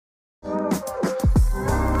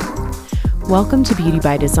Welcome to Beauty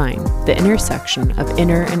by Design, the intersection of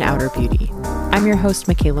inner and outer beauty. I'm your host,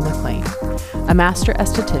 Michaela McLean, a master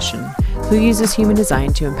esthetician who uses human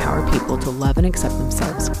design to empower people to love and accept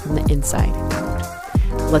themselves from the inside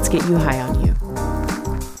out. Let's get you high on you.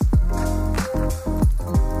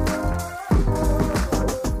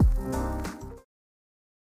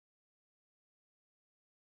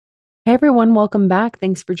 Hey everyone, welcome back.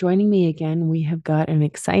 Thanks for joining me again. We have got an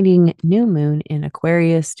exciting new moon in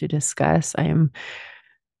Aquarius to discuss. I am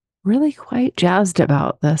really quite jazzed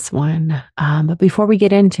about this one. But before we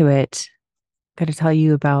get into it, got to tell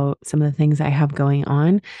you about some of the things I have going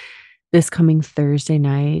on. This coming Thursday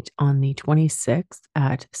night on the 26th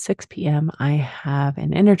at 6 p.m., I have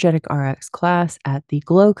an energetic RX class at the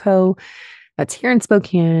Glow Co. That's here in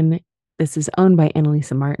Spokane. This is owned by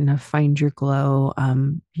Annalisa Martin of Find Your Glow.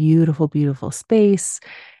 Beautiful, beautiful space,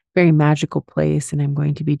 very magical place. And I'm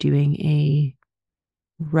going to be doing a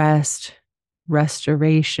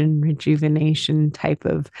restoration, rejuvenation type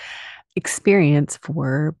of experience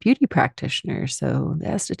for beauty practitioners. So the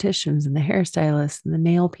estheticians and the hairstylists and the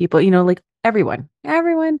nail people, like everyone,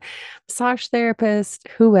 massage therapist,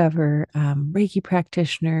 whoever, Reiki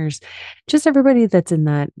practitioners, just everybody that's in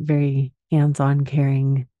that very hands-on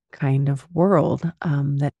caring kind of world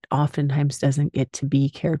that oftentimes doesn't get to be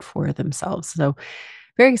cared for themselves. So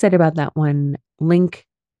very excited about that one. Link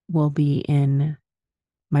will be in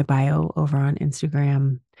my bio over on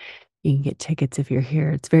Instagram. You can get tickets if you're here.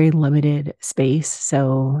 It's very limited space.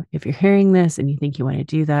 So if you're hearing this and you think you want to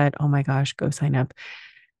do that, oh my gosh, go sign up.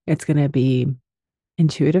 It's going to be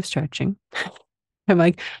intuitive stretching.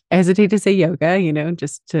 I hesitate to say yoga,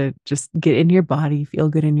 just to get in your body, feel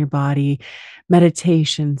good in your body,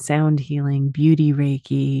 meditation, sound healing, beauty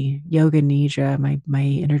Reiki, yoga nidra,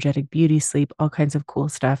 my energetic beauty sleep, all kinds of cool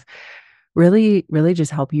stuff. Really, really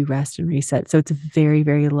just help you rest and reset. So it's very,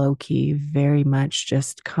 very low key, very much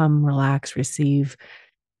just come, relax, receive.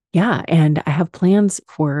 Yeah. And I have plans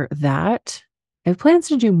for that. I have plans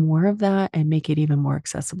to do more of that and make it even more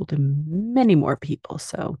accessible to many more people.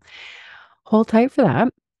 So hold tight for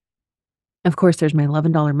that. Of course, there's my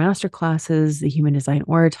 $11 master classes, the human design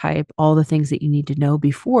aura type, all the things that you need to know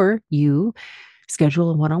before you schedule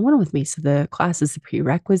a one-on-one with me. So the class is a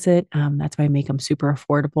prerequisite. That's why I make them super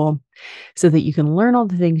affordable so that you can learn all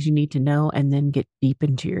the things you need to know and then get deep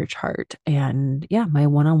into your chart. And yeah, my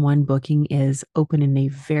one-on-one booking is open in a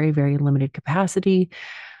very, very limited capacity.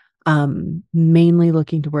 Mainly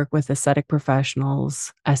looking to work with aesthetic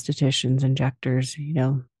professionals, estheticians, injectors,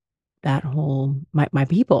 that whole, my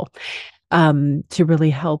people, to really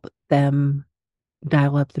help them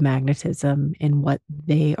dial up the magnetism in what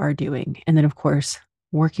they are doing. And then, of course,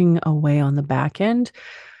 working away on the back end,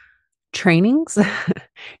 trainings,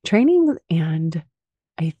 trainings, and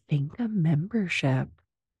I think a membership.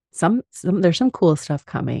 There's some cool stuff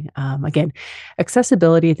coming. Again,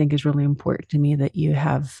 accessibility, I think, is really important to me, that you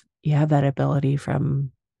have that ability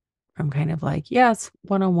from kind of like, yes,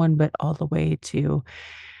 one-on-one, but all the way to,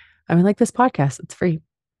 like this podcast, it's free.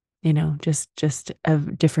 Just a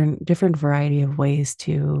different variety of ways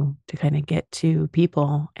to kind of get to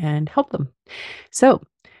people and help them. So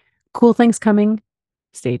cool things coming.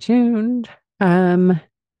 Stay tuned.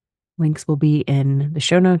 Links will be in the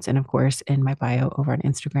show notes and of course in my bio over on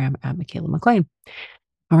Instagram at Michaela McLean.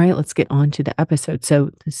 All right, let's get on to the episode.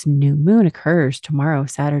 So this new moon occurs tomorrow,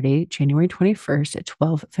 Saturday, January 21st at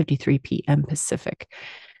 12:53 p.m. Pacific.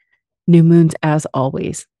 New moons, as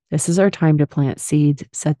always, this is our time to plant seeds,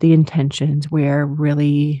 set the intentions. We're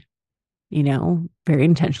really, very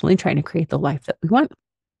intentionally trying to create the life that we want.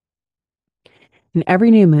 And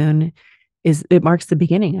every new moon it marks the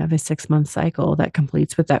beginning of a 6-month cycle that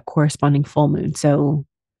completes with that corresponding full moon. So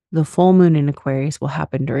the full moon in Aquarius will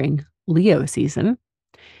happen during Leo season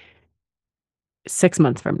 6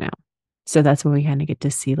 months from now. So that's when we kind of get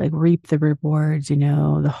to see, like, reap the rewards,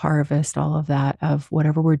 the harvest, all of that of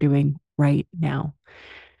whatever we're doing right now.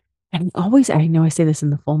 And always, I know I say this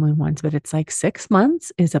in the full moon ones, but it's like 6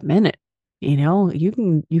 months is a minute. You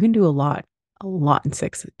can do a lot in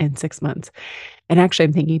 6 months. And actually,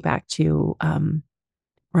 I'm thinking back to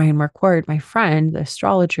Ryan Marquardt, my friend, the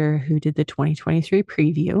astrologer who did the 2023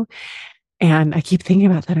 preview. And I keep thinking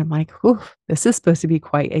about that. I'm like, this is supposed to be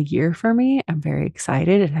quite a year for me. I'm very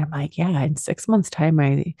excited. And I'm like, yeah, in 6 months' time,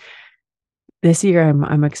 this year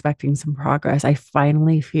I'm expecting some progress. I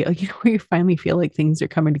finally feel, you finally feel like things are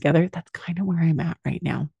coming together. That's kind of where I'm at right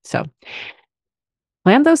now. So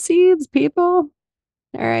plant those seeds, people.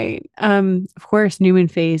 All right. Of course, new moon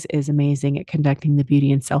phase is amazing at conducting the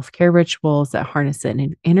beauty and self-care rituals that harness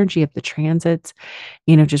the energy of the transits,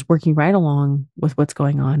 just working right along with what's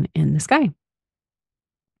going on in the sky.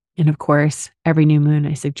 And of course, every new moon,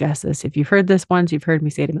 I suggest this. If you've heard this once, you've heard me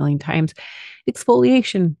say it a million times.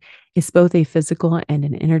 Exfoliation is both a physical and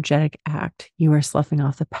an energetic act. You are sloughing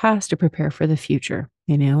off the past to prepare for the future.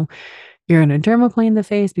 You're going to dermaplane the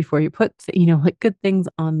face before you put, like good things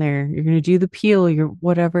on there. You're going to do the peel, your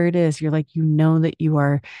whatever it is. You're like, that you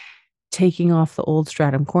are taking off the old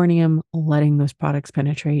stratum corneum, letting those products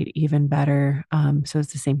penetrate even better. So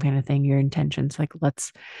it's the same kind of thing. Your intentions, like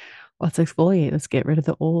let's exfoliate, let's get rid of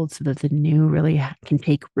the old so that the new really can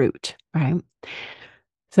take root, right?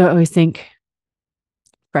 So I always think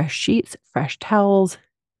fresh sheets, fresh towels,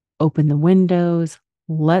 open the windows,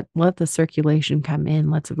 let the circulation come in.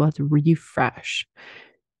 Let's refresh.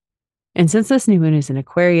 And since this new moon is in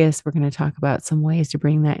Aquarius, we're going to talk about some ways to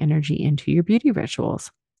bring that energy into your beauty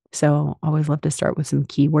rituals. So always love to start with some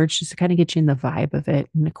keywords just to kind of get you in the vibe of it.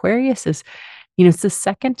 And Aquarius is, it's the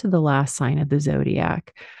second to the last sign of the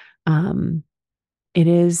zodiac. It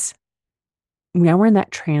is now we're in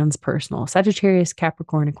that transpersonal. Sagittarius,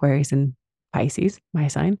 Capricorn, Aquarius, and Pisces, my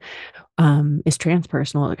sign, is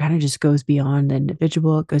transpersonal. It kind of just goes beyond the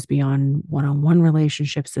individual. It goes beyond one-on-one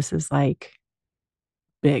relationships. This is like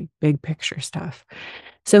big picture stuff.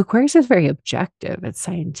 So Aquarius is very objective. It's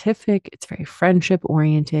scientific. It's very friendship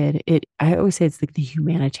oriented. I always say it's like the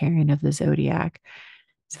humanitarian of the zodiac.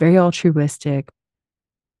 It's very altruistic,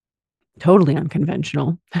 totally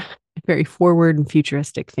unconventional, very forward and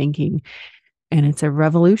futuristic thinking. And it's a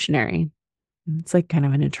revolutionary. It's like kind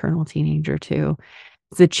of an eternal teenager too.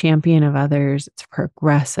 It's a champion of others. It's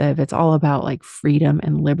progressive. It's all about like freedom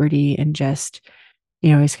and liberty and just,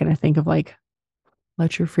 I always kind of think of like,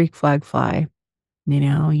 let your freak flag fly.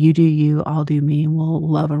 You do you, I'll do me, and we'll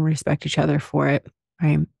love and respect each other for it.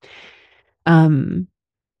 Right.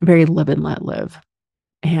 Very live and let live.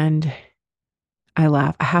 And I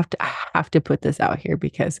laugh. I have to put this out here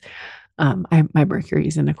because my Mercury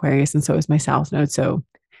is in Aquarius and so is my South Node. So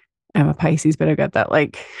I'm a Pisces, but I've got that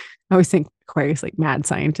like I always think Aquarius like mad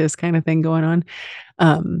scientist kind of thing going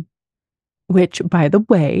on. Which by the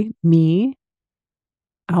way, me,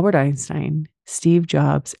 Albert Einstein, Steve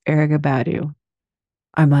Jobs, Erica Badu.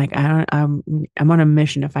 I'm like, I'm on a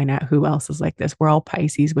mission to find out who else is like this. We're all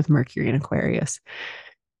Pisces with Mercury and Aquarius.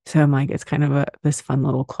 So I'm like, it's kind of this fun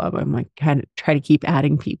little club. I'm like, kind of try to keep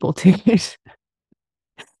adding people to it.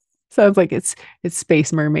 Sounds like it's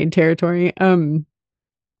space mermaid territory.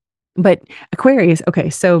 But Aquarius, okay,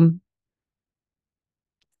 so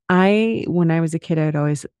when I was a kid, I would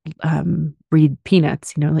always read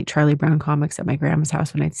Peanuts, like Charlie Brown comics at my grandma's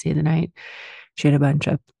house when I'd stay the night. She had a bunch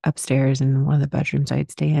upstairs in one of the bedrooms I'd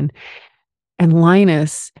stay in. And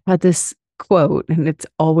Linus had this quote, and it's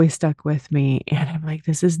always stuck with me. And I'm like,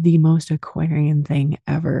 this is the most Aquarian thing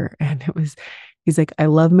ever. And he's like, I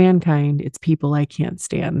love mankind. It's people I can't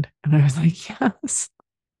stand. And I was like, yes.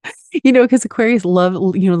 Because Aquarius love,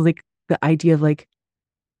 like the idea of like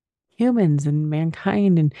humans and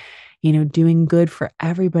mankind and doing good for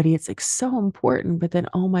everybody. It's like so important. But then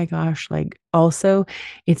oh my gosh, like also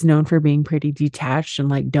it's known for being pretty detached and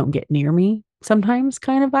like don't get near me sometimes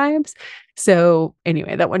kind of vibes. So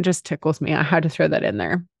anyway, that one just tickles me. I had to throw that in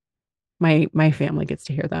there. My family gets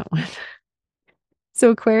to hear that one. So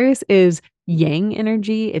Aquarius is yang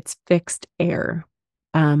energy, it's fixed air.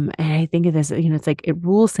 And I think of this, it's like it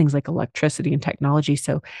rules things like electricity and technology.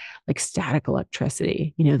 So like static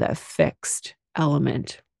electricity, that fixed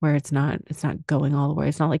element where it's not going all the way.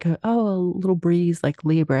 It's not like a little breeze like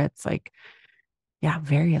Libra. It's like, yeah,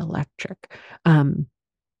 very electric. And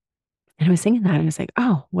I was thinking that and it's like,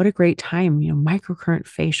 oh, what a great time. Microcurrent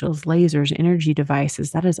facials, lasers, energy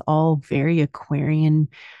devices. That is all very Aquarian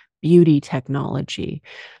beauty technology.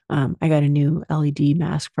 I got a new LED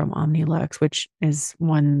mask from Omnilux, which is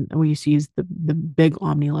one we used to use the big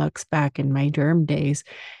Omnilux back in my derm days.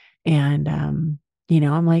 And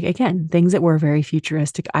I'm like, again, things that were very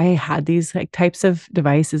futuristic. I had these like types of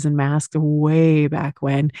devices and masks way back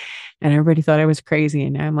when, and everybody thought I was crazy.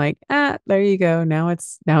 And I'm like, there you go. Now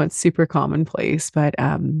it's super commonplace. But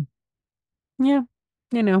yeah,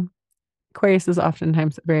 Aquarius is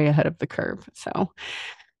oftentimes very ahead of the curve. So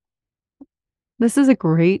this is a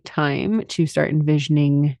great time to start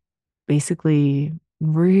envisioning basically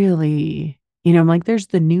really, I'm like, there's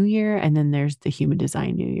the new year and then there's the human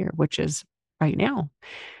design new year, which is right now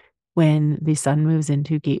when the sun moves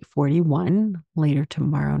into gate 41 later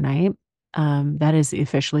tomorrow night. That is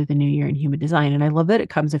officially the new year in human design. And I love that it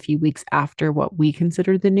comes a few weeks after what we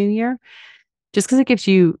consider the new year, just because it gives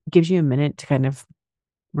you a minute to kind of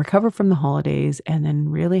recover from the holidays and then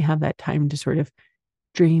really have that time to sort of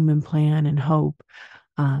dream and plan and hope.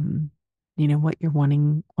 Um, what you're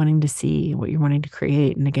wanting to see, what you're wanting to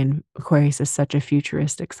create. And again, Aquarius is such a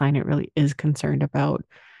futuristic sign. It really is concerned about,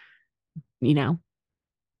 you know,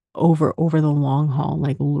 over the long haul,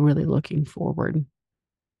 like really looking forward.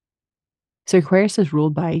 So Aquarius is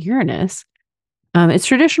ruled by Uranus. Its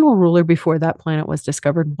traditional ruler before that planet was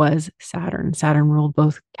discovered was Saturn. Saturn ruled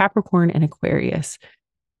both Capricorn and Aquarius,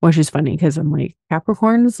 which is funny because I'm like,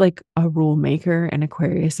 Capricorn's like a rule maker and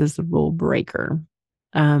Aquarius is the rule breaker.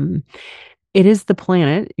 Um, it is the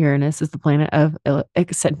planet, Uranus is the planet of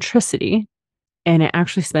eccentricity, and it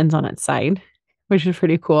actually spins on its side, which is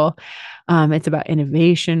pretty cool. It's about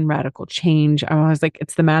innovation, radical change. I was like,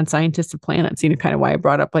 it's the mad scientist of planets, kind of why I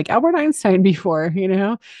brought up like Albert Einstein before.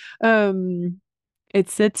 Um, it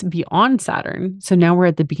sits beyond Saturn. So now we're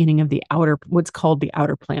at the beginning of what's called the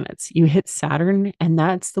outer planets. You hit Saturn, and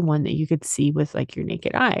that's the one that you could see with like your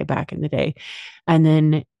naked eye back in the day. And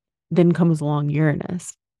then comes along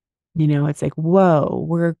Uranus. It's like, whoa,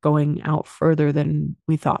 we're going out further than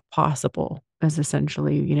we thought possible, is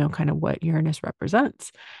essentially, kind of what Uranus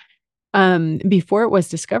represents. Before it was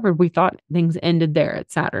discovered, we thought things ended there at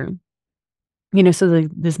Saturn. So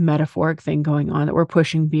this metaphoric thing going on that we're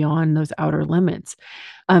pushing beyond those outer limits.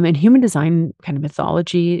 In human design kind of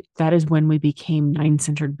mythology, that is when we became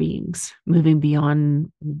nine-centered beings, moving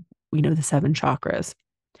beyond, the seven chakras.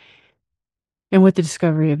 And with the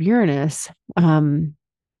discovery of Uranus,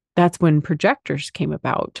 that's when projectors came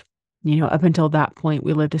about. Up until that point,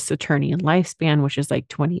 we lived a Saturnian lifespan, which is like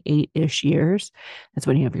 28-ish years. That's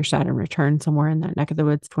when you have your Saturn return somewhere in that neck of the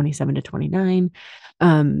woods, 27 to 29.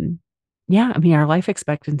 Yeah, I mean, our life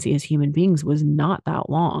expectancy as human beings was not that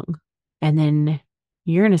long. And then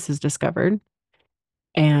Uranus is discovered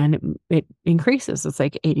and it increases. It's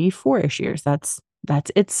like 84-ish years. That's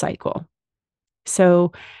its cycle.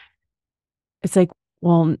 So it's like,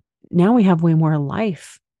 well, now we have way more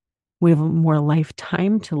life. We have more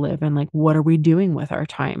lifetime to live. And like, what are we doing with our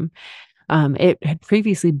time? It had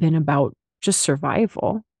previously been about just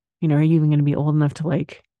survival. Are you even going to be old enough to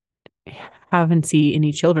like have and see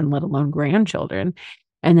any children, let alone grandchildren?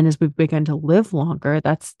 And then as we've begun to live longer,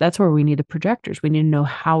 that's where we need the projectors. We need to know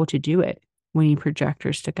how to do it. We need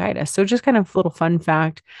projectors to guide us. So just kind of little fun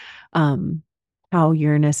fact, um, how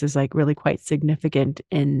Uranus is like really quite significant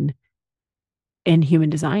in human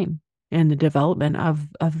design and the development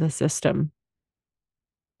of the system.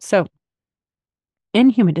 So in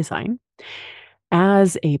human design,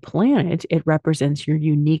 as a planet, it represents your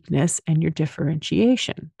uniqueness and your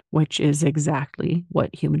differentiation, which is exactly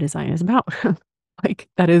what human design is about. Like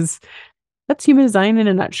that's human design in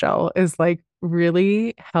a nutshell, is like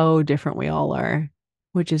really how different we all are,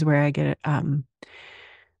 which is where I get it.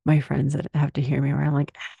 My friends that have to hear me where I'm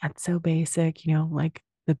like, that's so basic, like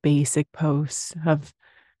the basic posts of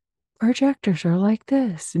projectors are like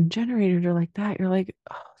this and generators are like that. You're like,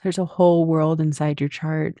 oh, there's a whole world inside your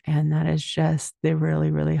chart. And that is just the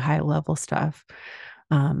really, really high level stuff.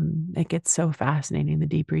 It gets so fascinating the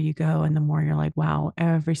deeper you go and the more you're like, wow,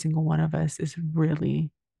 every single one of us is really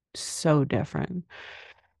so different.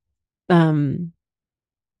 Um,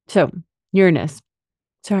 so Uranus,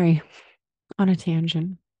 sorry, on a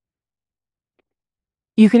tangent.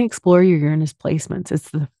 You can explore your Uranus placements. It's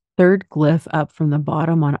the third glyph up from the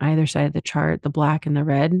bottom on either side of the chart, the black and the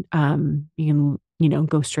red. You can,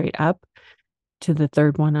 go straight up to the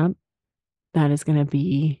third one up. That is going to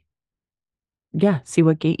be, yeah, see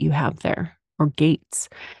what gate you have there, or gates.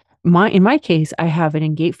 In my case, I have it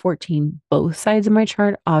in gate 14, both sides of my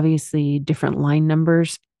chart, obviously different line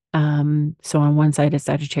numbers. So on one side it's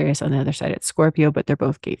Sagittarius, on the other side it's Scorpio, but they're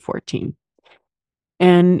both gate 14.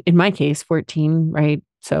 And in my case, 14, right?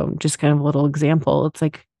 So just kind of a little example, it's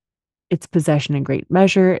like it's possession in great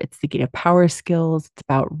measure. It's the gate of power skills. It's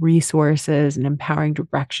about resources and empowering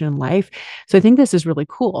direction in life. So I think this is really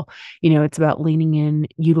cool. It's about leaning in,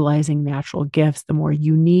 utilizing natural gifts. The more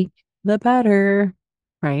unique, the better,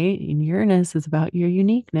 right? And Uranus is about your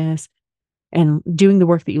uniqueness, and doing the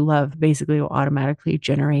work that you love basically will automatically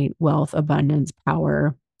generate wealth, abundance,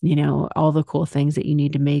 power, all the cool things that you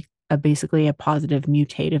need to make basically a positive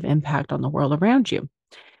mutative impact on the world around you.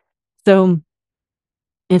 So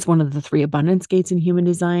it's one of the three abundance gates in human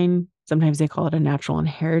design. Sometimes they call it a natural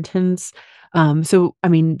inheritance. So, I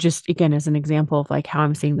mean, just again, as an example of like how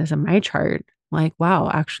I'm seeing this in my chart, like, wow,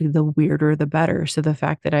 actually, the weirder, the better. So the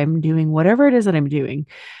fact that I'm doing whatever it is that I'm doing,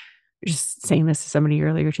 just saying this to somebody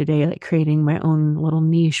earlier today, like creating my own little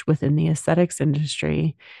niche within the aesthetics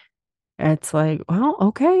industry. It's like, well,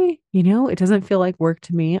 okay, it doesn't feel like work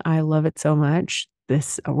to me. I love it so much.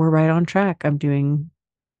 We're right on track. I'm doing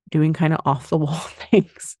kind of off the wall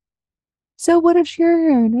things. So what does your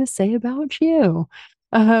Uranus say about you?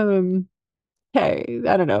 Um, hey,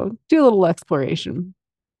 I don't know, do a little exploration.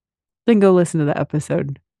 Then go listen to the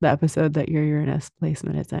episode that your Uranus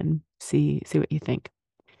placement is in. See what you think.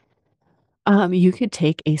 You could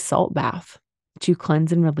take a salt bath to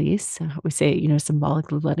cleanse and release. We say,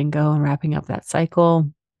 symbolically letting go and wrapping up that cycle.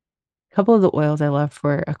 A couple of the oils I love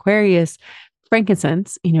for Aquarius,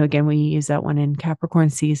 frankincense. Again, we use that one in Capricorn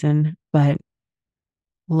season, but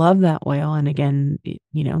love that oil. And again,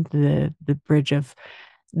 the bridge of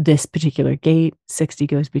this particular gate, 60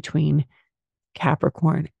 goes between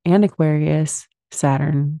Capricorn and Aquarius.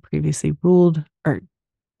 Saturn previously ruled, or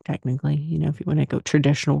technically, if you want to go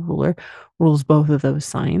traditional ruler, rules both of those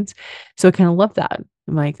signs. So I kind of love that.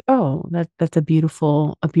 I'm like, oh, that's a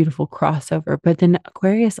beautiful crossover. But then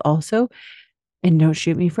Aquarius also, and don't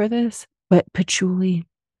shoot me for this, but patchouli.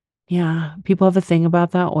 Yeah, people have a thing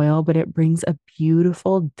about that oil, but it brings a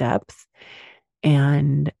beautiful depth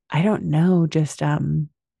and I don't know, just a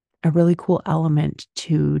really cool element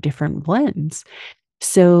to different blends.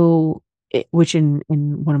 So, which in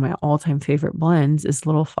one of my all-time favorite blends is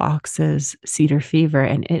Little Fox's Cedar Fever,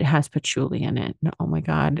 and it has patchouli in it. And oh my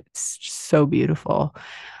God, it's so beautiful.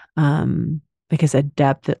 Um, because a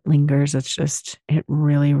depth that lingers, it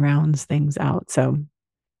really rounds things out. So,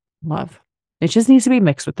 love. It just needs to be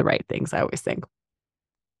mixed with the right things, I always think.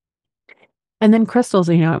 And then crystals,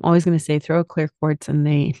 I'm always going to say throw a clear quartz and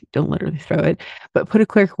they don't literally throw it, but put a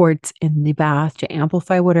clear quartz in the bath to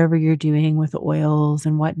amplify whatever you're doing with oils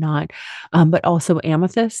and whatnot. But also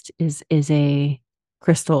amethyst is a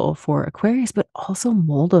crystal for Aquarius, but also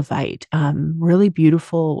moldavite, really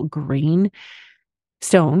beautiful green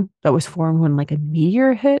stone that was formed when like a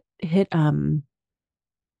meteor hit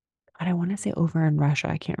I want to say over in Russia.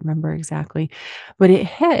 I can't remember exactly, but it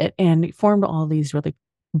hit and it formed all these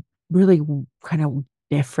really kind of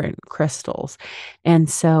different crystals. And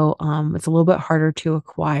so it's a little bit harder to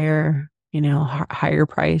acquire, higher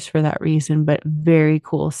price for that reason, but very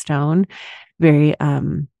cool stone, very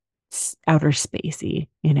outer spacey,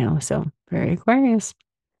 so very Aquarius.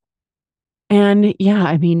 And yeah,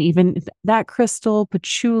 I mean, even that crystal,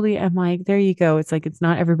 patchouli, I'm like, there you go. It's like, it's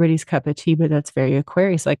not everybody's cup of tea, but that's very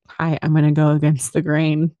Aquarius. Like, hi, I'm going to go against the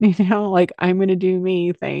grain, like I'm going to do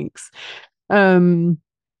me. Thanks. Um,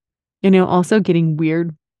 also getting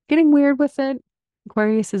weird with it.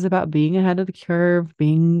 Aquarius is about being ahead of the curve,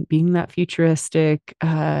 being that futuristic,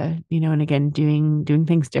 and again, doing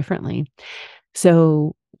things differently.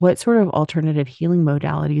 So, what sort of alternative healing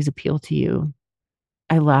modalities appeal to you?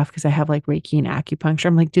 I laugh because I have like Reiki and acupuncture.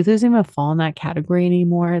 I'm like, do those even fall in that category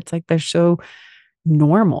anymore? It's like they're so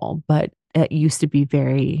normal, but it used to be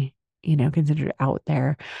very, considered out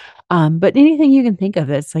there. But anything you can think of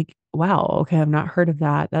that's like, wow, okay, I've not heard of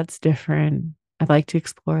that. That's different. I'd like to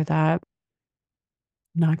explore that.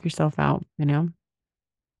 Knock yourself out.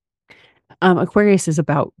 Aquarius is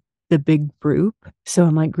about the big group. So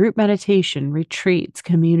I'm like group meditation, retreats,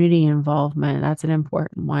 community involvement. That's an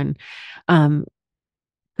important one. Um,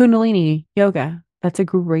 Kundalini yoga. That's a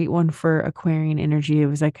great one for Aquarian energy. It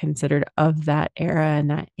was like considered of that era and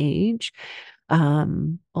that age.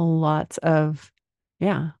 Lots of,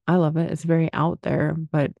 yeah, I love it. It's very out there,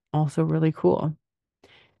 but also really cool.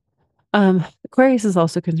 Aquarius is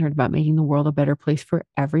also concerned about making the world a better place for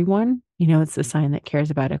everyone. It's a sign that cares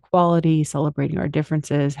about equality, celebrating our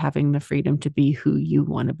differences, having the freedom to be who you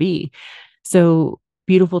want to be. So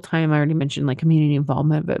beautiful time. I already mentioned like community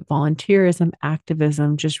involvement, but volunteerism,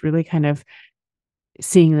 activism, just really kind of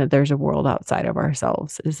seeing that there's a world outside of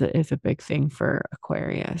ourselves is a big thing for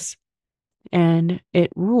Aquarius. And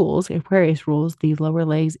Aquarius rules the lower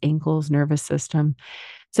legs, ankles, nervous system.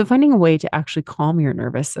 So finding a way to actually calm your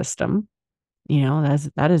nervous system,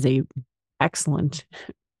 that is a excellent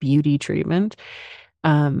beauty treatment.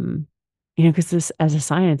 Um, because this as a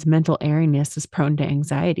sign, it's mental airiness is prone to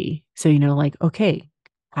anxiety. So, like, okay,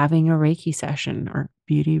 having a Reiki session or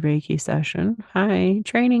beauty Reiki session. Hi,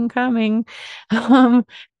 training coming. Um,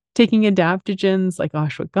 taking adaptogens like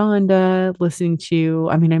ashwagandha, listening to,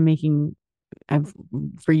 I mean, I've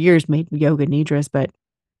for years made yoga nidras, but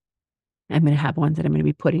I'm going to have ones that I'm going to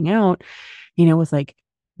be putting out, with like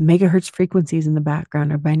megahertz frequencies in the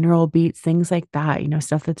background or binaural beats, things like that,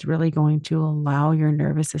 stuff that's really going to allow your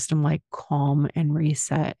nervous system like calm and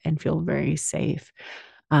reset and feel very safe.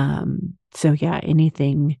 So yeah,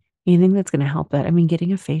 anything that's going to help that. I mean,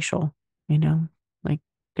 getting a facial, like going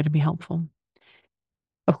to be helpful.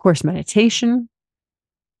 Of course, meditation.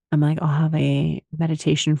 I'm like, I'll have a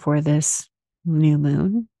meditation for this new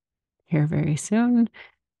moon here very soon.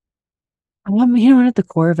 At the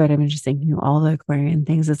core of it, I'm just thinking all the Aquarian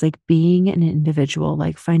things. It's like being an individual,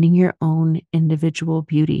 like finding your own individual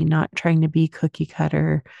beauty, not trying to be cookie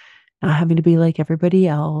cutter, not having to be like everybody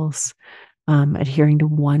else, adhering to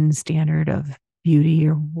one standard of beauty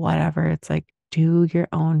or whatever. It's like, do your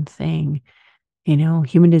own thing.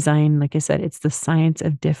 Human design, like I said, it's the science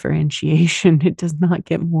of differentiation. It does not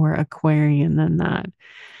get more Aquarian than that.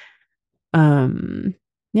 Um,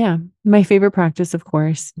 yeah, my favorite practice, of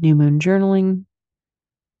course, new moon journaling,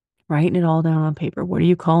 writing it all down on paper. What are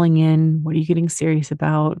you calling in? What are you getting serious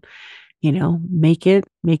about? Make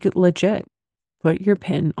it legit. Put your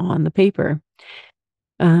pen on the paper.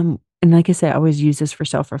 And like I said, I always use this for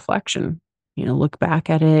self-reflection. Look back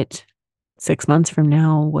at it 6 months from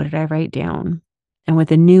now. What did I write down? And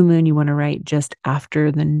with a new moon, you want to write just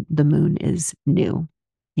after the moon is new,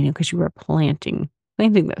 because you are planting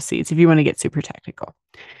those seeds if you want to get super technical.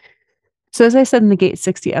 So as I said in the Gate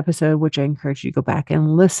 60 episode, which I encourage you to go back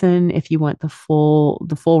and listen if you want the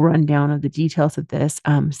full rundown of the details of this,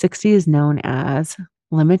 60 is known as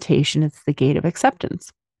limitation. It's the gate of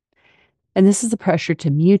acceptance. And this is the pressure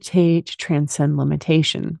to mutate, to transcend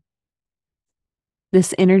limitation.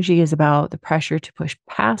 This energy is about the pressure to push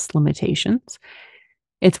past limitations.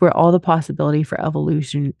 It's where all the possibility for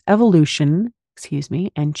evolution,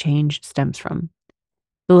 and change stems from.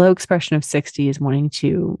 The low expression of 60 is wanting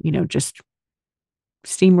to, just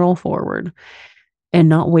steamroll forward and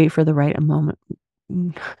not wait for the right moment.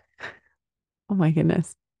 Oh my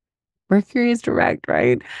goodness. Mercury is direct,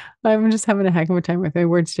 right? I'm just having a heck of a time with my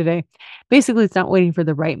words today. Basically, it's not waiting for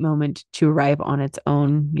the right moment to arrive on its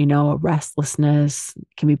own. A restlessness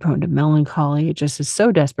can be prone to melancholy. It just is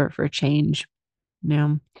so desperate for a change. You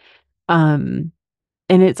know, um,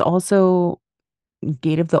 and it's also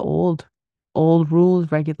gate of the old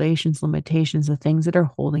rules, regulations, limitations, the things that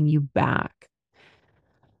are holding you back.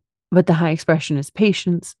 But the high expression is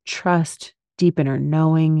patience, trust, deep inner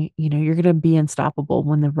knowing. You're going to be unstoppable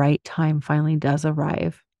when the right time finally does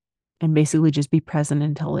arrive, and basically just be present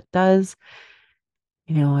until it does.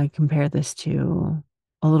 I compare this to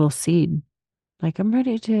a little seed. Like I'm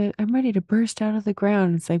ready to burst out of the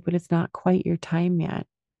ground. It's like, but it's not quite your time yet.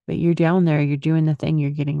 But you're down there, you're doing the thing, you're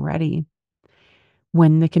getting ready.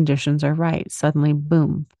 When the conditions are right, suddenly,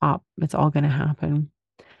 boom, pop, it's all going to happen.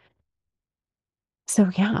 So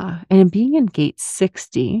yeah, and being in gate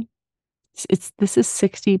 60, this is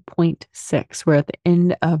 60.6. We're at the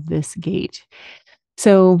end of this gate.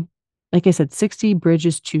 So, like I said, 60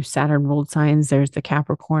 bridges to Saturn ruled signs. There's the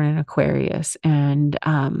Capricorn and Aquarius. And,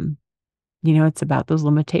 it's about those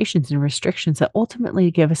limitations and restrictions that ultimately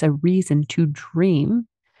give us a reason to dream,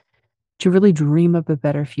 to really dream up a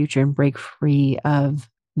better future and break free of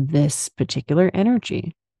this particular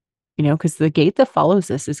energy, because the gate that follows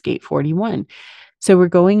this is gate 41. So we're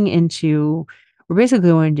basically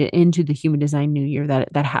going into the human design new year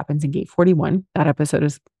that happens in gate 41. That episode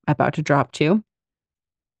is about to drop too.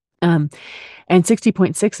 And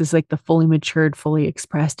 60.6 is like the fully matured, fully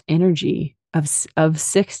expressed energy of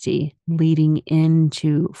 60 leading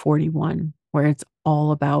into 41, where it's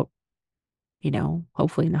all about,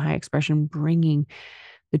 hopefully in the high expression, bringing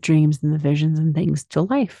the dreams and the visions and things to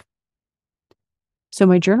life. So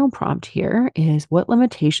my journal prompt here is, what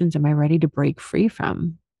limitations am I ready to break free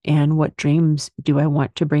from? And what dreams do I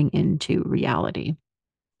want to bring into reality?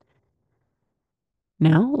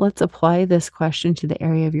 Now, let's apply this question to the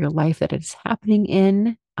area of your life that it's happening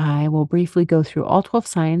in. I will briefly go through all 12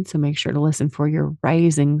 signs, so make sure to listen for your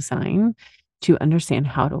rising sign to understand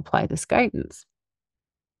how to apply this guidance.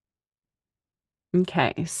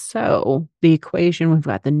 Okay, so the equation, we've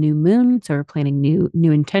got the new moon, so we're planning new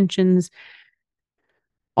intentions,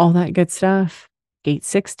 all that good stuff. Gate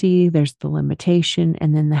 60, there's the limitation,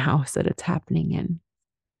 and then the house that it's happening in.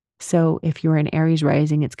 So if you're an Aries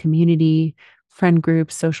rising, it's community, friend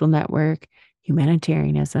groups, social network,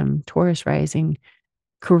 humanitarianism. Taurus rising,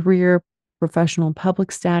 career, professional,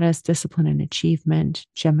 public status, discipline and achievement.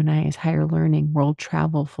 Gemini is higher learning, world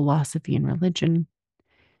travel, philosophy and religion.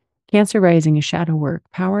 Cancer rising is shadow work,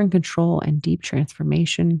 power and control, and deep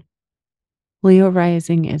transformation. Leo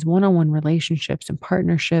rising is one-on-one relationships and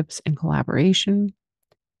partnerships and collaboration.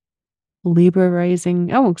 Libra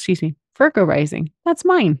rising, Virgo rising, that's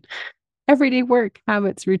mine. Everyday work,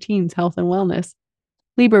 habits, routines, health, and wellness.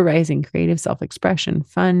 Libra rising, creative self-expression,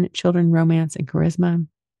 fun, children, romance, and charisma.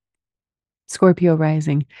 Scorpio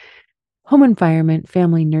rising, home environment,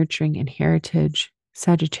 family, nurturing, and heritage.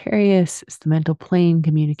 Sagittarius is the mental plane,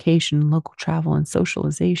 communication, local travel, and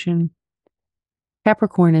socialization.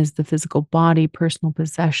 Capricorn is the physical body, personal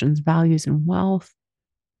possessions, values, and wealth.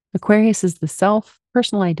 Aquarius is the self,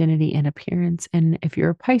 personal identity, and appearance. And if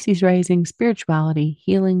you're a Pisces rising, spirituality,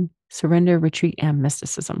 healing, surrender, retreat, and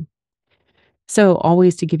mysticism. So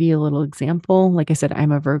always to give you a little example, like I said,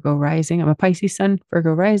 I'm a Virgo rising. I'm a Pisces sun,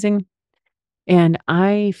 Virgo rising. And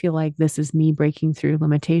I feel like this is me breaking through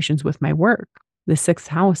limitations with my work. The sixth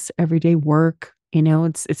house, everyday work,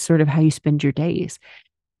 it's sort of how you spend your days.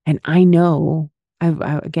 And I know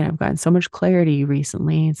I've gotten so much clarity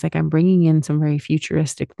recently. It's like I'm bringing in some very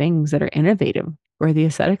futuristic things that are innovative for the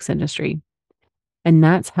aesthetics industry. And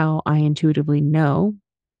that's how I intuitively know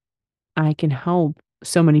I can help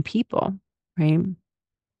so many people, right?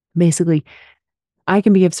 Basically, I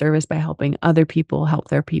can be of service by helping other people help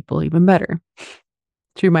their people even better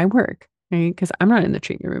through my work, right? Because I'm not in the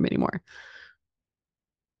treatment room anymore.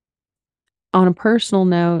 On a personal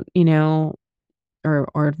note,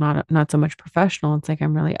 or not so much professional, it's like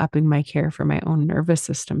I'm really upping my care for my own nervous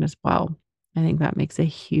system as well. I think that makes a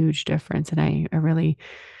huge difference, and I really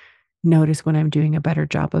notice when I'm doing a better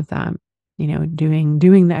job of that,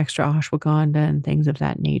 doing the extra ashwagandha and things of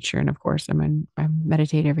that nature. And of course, I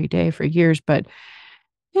meditate every day for years, but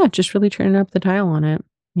yeah, just really turning up the dial on it.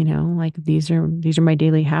 Like these are my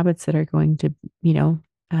daily habits that are going to, you know,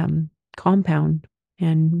 compound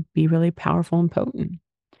and be really powerful and potent.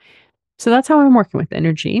 So that's how I'm working with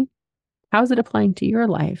energy. How's it applying to your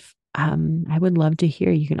life? I would love to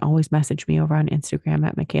hear. You can always message me over on Instagram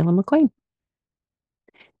at Michaela McLean.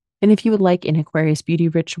 And if you would like an Aquarius beauty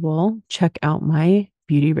ritual, check out my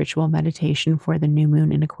beauty ritual meditation for the new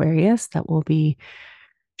moon in Aquarius.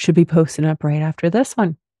 Should be posted up right after this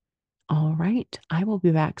one. All right. I will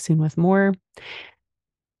be back soon with more.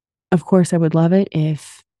 Of course, I would love it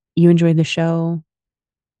if you enjoyed the show.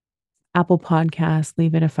 Apple Podcasts,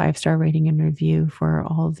 leave it a 5-star rating and review for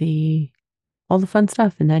all the fun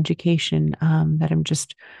stuff and education that I'm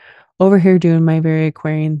just over here doing my very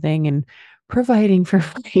Aquarian thing and providing for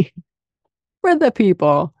for the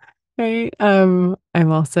people. Right. I'm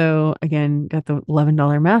also, again, got the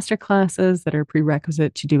 $11 master classes that are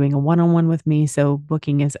prerequisite to doing a one-on-one with me. So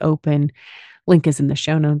booking is open. Link is in the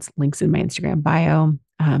show notes. Links in my Instagram bio.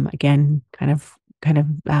 Again, kind of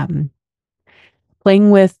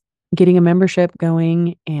playing with getting a membership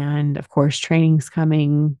going, and of course, trainings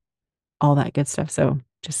coming, all that good stuff. So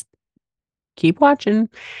just keep watching.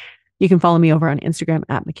 You can follow me over on Instagram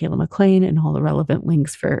at Michaela McLean and all the relevant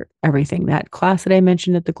links for everything. That class that I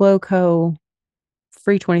mentioned at the Glow Co.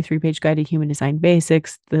 Free 23-page guide to human design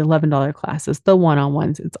basics, the $11 classes, the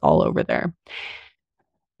one-on-ones, it's all over there.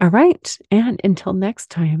 All right. And until next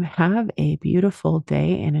time, have a beautiful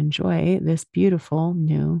day and enjoy this beautiful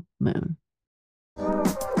new moon.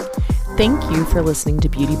 Thank you for listening to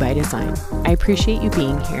Beauty by Design. I appreciate you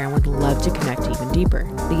being here and would love to connect even deeper.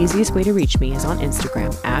 The easiest way to reach me is on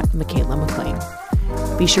Instagram at Michaela McLean.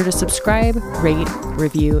 Be sure to subscribe, rate,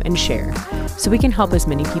 review, and share so we can help as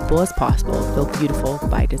many people as possible feel beautiful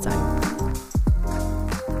by design.